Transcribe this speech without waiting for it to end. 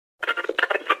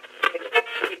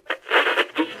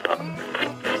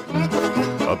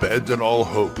Abandon all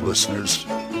hope, listeners.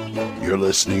 You're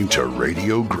listening to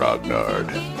Radio Grognard,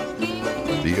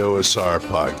 the OSR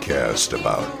podcast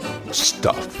about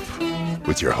stuff,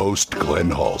 with your host, Glenn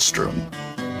Hallstrom.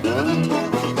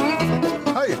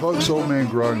 Hi, folks. Old Man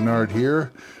Grognard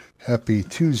here. Happy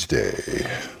Tuesday.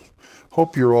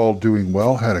 Hope you're all doing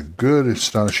well. Had a good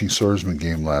Astonishing Swordsman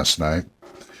game last night.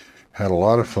 Had a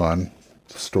lot of fun.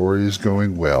 The story is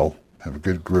going well. Have a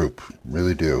good group.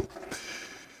 Really do.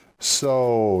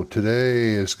 So, today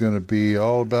is going to be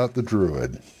all about the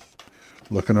Druid.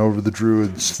 Looking over the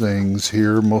Druids things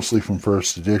here, mostly from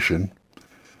first edition.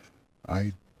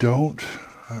 Why don't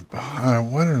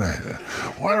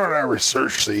I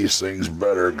research these things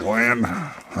better, Glenn?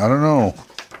 I don't know.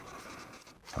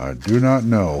 I do not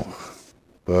know.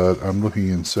 But I'm looking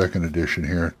in second edition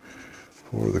here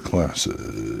for the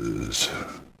classes.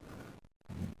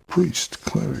 Priest,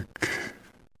 cleric.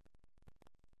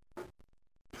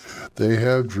 They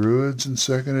have druids in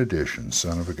second edition,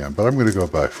 son of a gun. But I'm going to go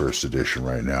by first edition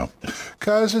right now,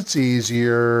 because it's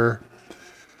easier.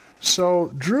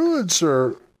 So, druids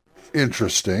are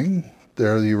interesting.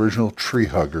 They're the original tree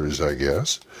huggers, I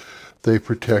guess. They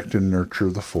protect and nurture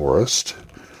the forest.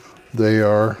 They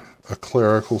are a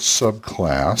clerical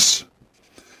subclass.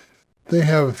 They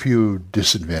have a few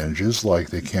disadvantages,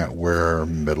 like they can't wear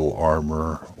metal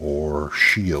armor or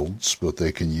shields, but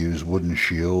they can use wooden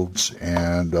shields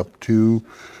and up to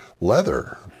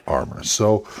leather armor.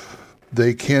 So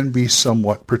they can be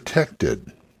somewhat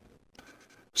protected.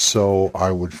 So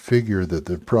I would figure that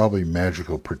there's probably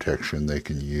magical protection they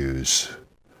can use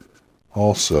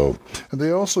also. And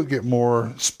they also get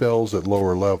more spells at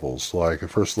lower levels. Like a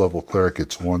first level cleric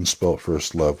gets one spell at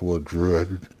first level, a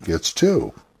druid gets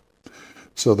two.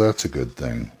 So that's a good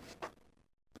thing.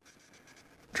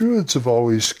 Druids have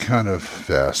always kind of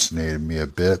fascinated me a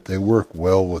bit. They work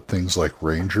well with things like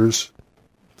rangers,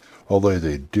 although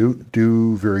they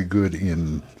do very good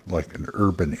in like an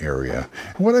urban area.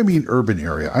 And when I mean urban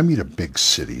area, I mean a big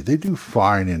city. They do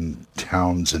fine in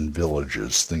towns and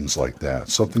villages, things like that,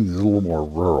 something that's a little more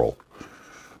rural.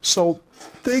 So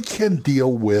they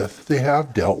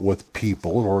have dealt with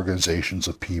people, organizations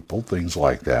of people, things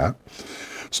like that.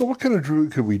 So what kind of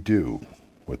druid could we do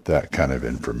with that kind of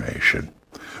information?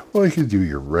 Well, you can do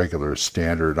your regular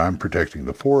standard, I'm protecting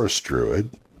the forest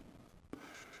druid.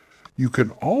 You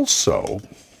can also,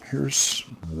 here's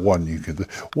one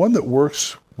that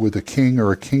works with a king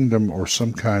or a kingdom or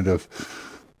some kind of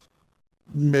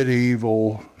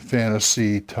medieval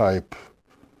fantasy type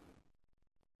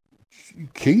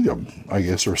kingdom, I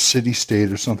guess, or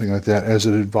city-state or something like that, as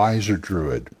an advisor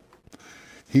druid.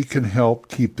 He can help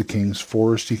keep the king's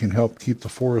forest. He can help keep the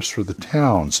forest for the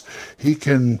towns. He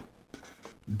can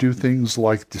do things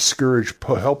like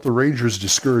help the rangers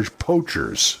discourage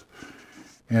poachers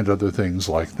and other things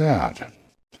like that.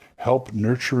 Help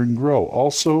nurture and grow.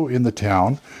 Also in the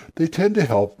town, they tend to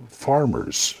help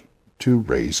farmers to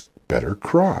raise better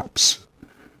crops.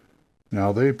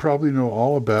 Now, they probably know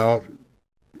all about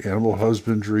animal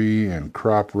husbandry and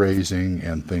crop raising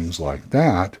and things like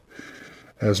that.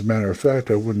 As a matter of fact,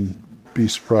 I wouldn't be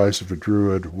surprised if a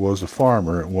druid was a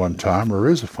farmer at one time or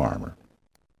is a farmer.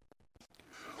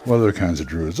 What other kinds of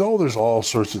druids? Oh, there's all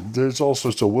sorts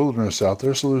of wilderness out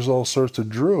there, so there's all sorts of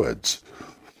druids.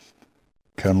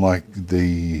 Kind of like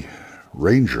the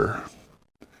ranger.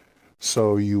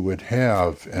 So you would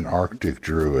have an Arctic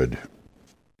druid.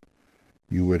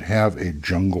 You would have a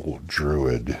jungle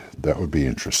druid. That would be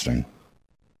interesting.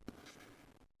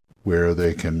 Where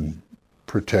they can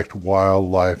protect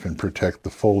wildlife and protect the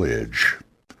foliage.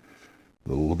 A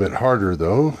little bit harder,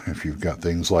 though, if you've got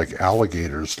things like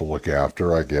alligators to look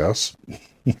after, I guess.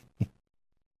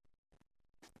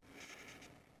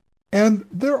 And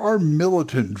there are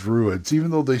militant druids,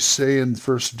 even though they say in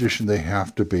first edition they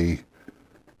have to be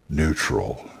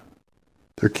neutral.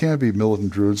 There can be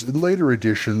militant druids. In later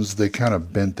editions, they kind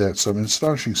of bent that some. In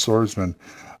Astonishing Swordsman,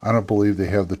 I don't believe they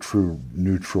have the true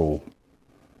neutral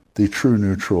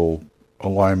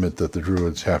alignment that the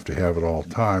druids have to have at all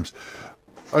times.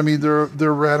 I mean, they're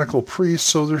radical priests,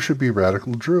 so there should be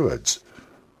radical druids.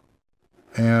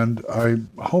 And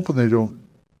I'm hoping they don't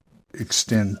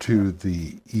extend to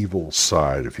the evil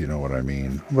side, if you know what I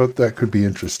mean. But that could be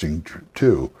interesting,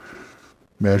 too.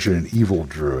 Imagine an evil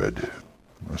druid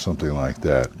or something like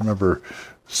that. Remember,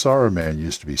 Saruman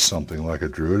used to be something like a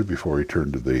druid before he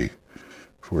turned to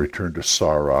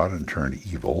Sauron and turned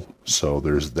evil. So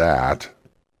there's that.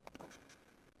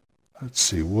 Let's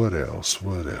see, what else?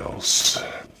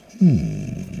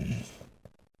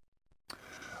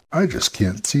 I just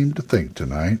can't seem to think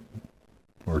tonight.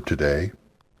 Or today.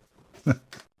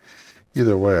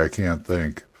 Either way, I can't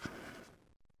think.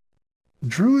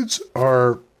 druids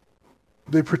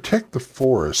they protect the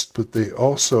forest, but they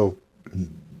also,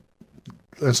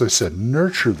 as I said,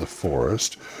 nurture the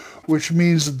forest, which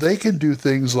means they can do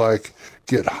things like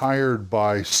get hired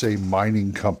by, say,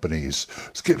 mining companies,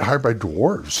 get hired by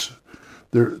dwarves.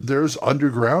 There's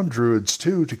underground druids,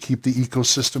 too, to keep the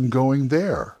ecosystem going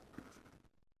there.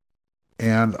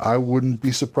 And I wouldn't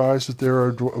be surprised if there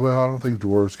are, well, I don't think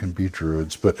dwarves can be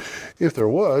druids, but if there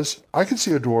was, I could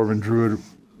see a dwarven druid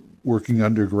working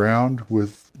underground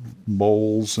with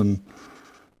moles and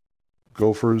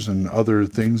gophers and other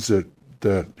things that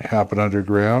happen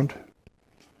underground.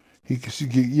 You got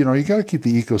to keep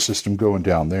the ecosystem going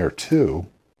down there, too.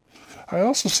 I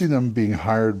also see them being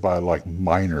hired by, like,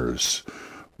 miners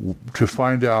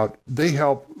to they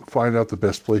help find out the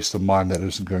best place to mine that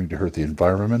isn't going to hurt the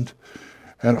environment.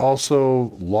 And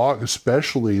also,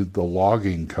 especially the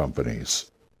logging companies,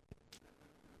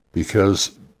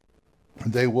 because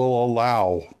they will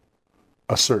allow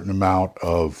a certain amount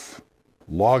of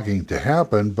logging to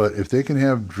happen, but if they can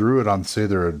have druid on, say,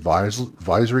 their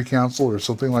advisory council or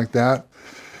something like that,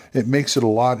 it makes it a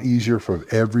lot easier for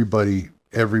everybody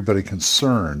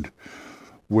concerned,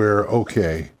 where,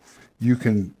 okay, you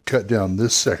can cut down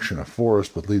this section of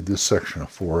forest, but leave this section of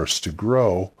forest to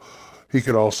grow. He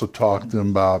could also talk to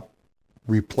them about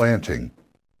replanting.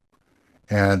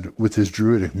 And with his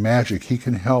druidic magic, he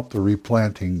can help the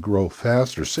replanting grow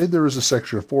faster. Say there is a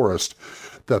section of forest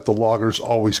that the loggers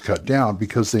always cut down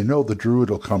because they know the druid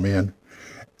will come in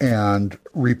and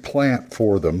replant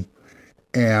for them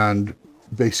and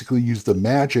basically use the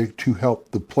magic to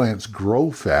help the plants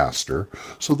grow faster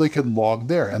so they can log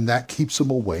there. And that keeps them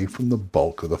away from the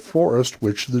bulk of the forest,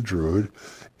 which the druid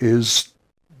is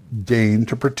deigned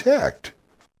to protect.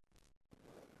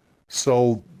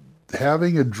 So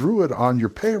having a druid on your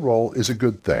payroll is a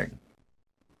good thing.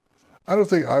 I don't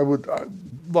think I would,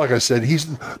 like I said,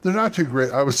 they're not too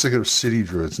great. I was thinking of city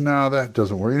druids. No, that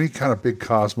doesn't work. Any kind of big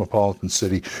cosmopolitan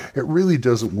city, it really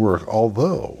doesn't work.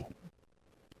 Although,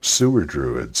 sewer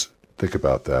druids, think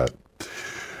about that.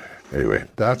 Anyway,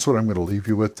 that's what I'm going to leave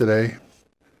you with today.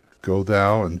 Go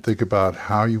thou and think about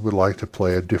how you would like to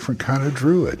play a different kind of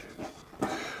druid.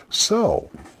 So,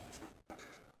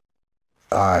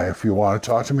 if you want to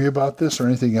talk to me about this or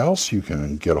anything else, you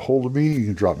can get a hold of me. You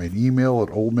can drop me an email at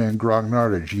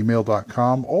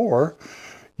oldmangrognard@gmail.com, or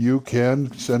you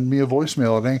can send me a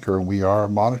voicemail at Anchor, and we are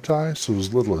monetized, so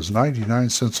as little as 99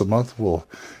 cents a month will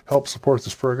help support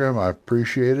this program. I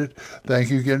appreciate it. Thank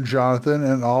you again, Jonathan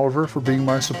and Oliver, for being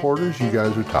my supporters. You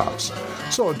guys are tops.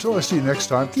 So until I see you next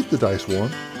time, keep the dice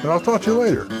warm, and I'll talk to you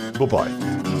later. Bye-bye.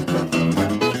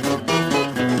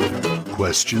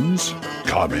 Questions?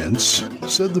 Comments?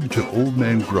 Send them to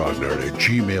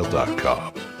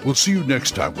oldmangrognard@gmail.com. We'll see you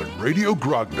next time when Radio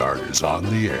Grognard is on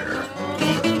the air.